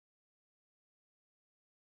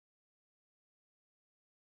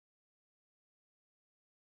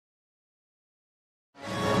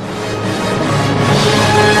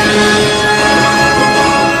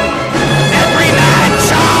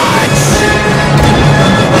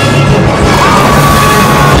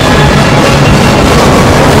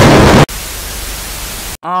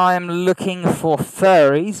I am looking for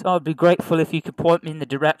furries. I'd be grateful if you could point me in the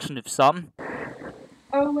direction of some.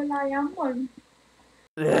 Oh, well, I am one.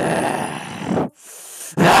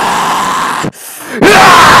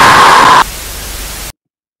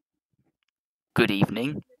 Good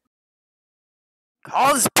evening.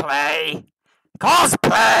 Cosplay!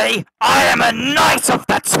 Cosplay! I am a knight of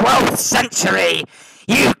the 12th century!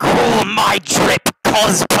 You call my drip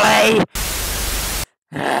cosplay?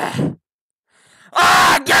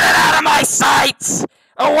 Get it out of my sight!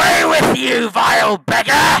 Away with you, vile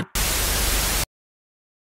beggar!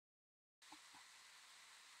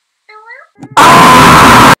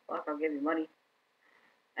 Fuck, I'll give you money.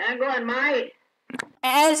 I'm going, mate.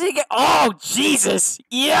 As it oh, Jesus!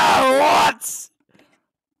 Yeah, what?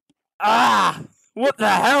 What the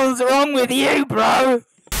hell's wrong with you, bro?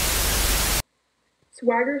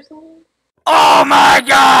 Swagger soul? Oh my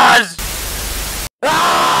God!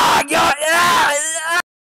 God!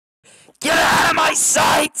 Get out of my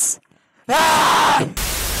sight!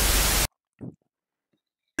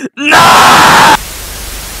 No!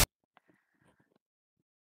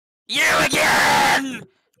 You again!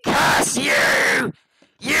 Curse you!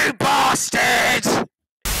 You bastard!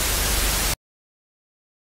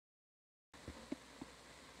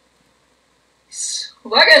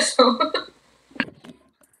 Swagger soul?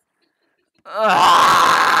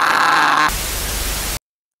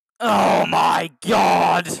 Oh my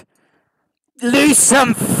God! Lose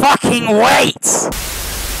some fucking weight!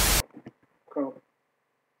 Cool.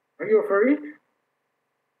 Are you a furry?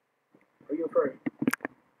 Are you a furry?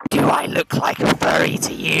 Do I look like a furry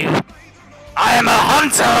to you? I am a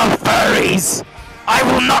hunter of furries! I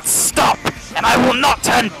will not stop, and I will not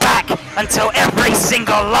turn back until every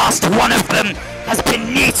single last one of them has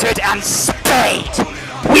been neutered and spayed!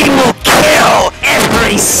 We will kill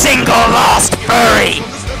every single last furry!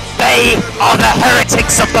 They are the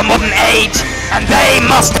heretics of the modern age, and they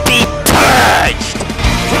must be purged!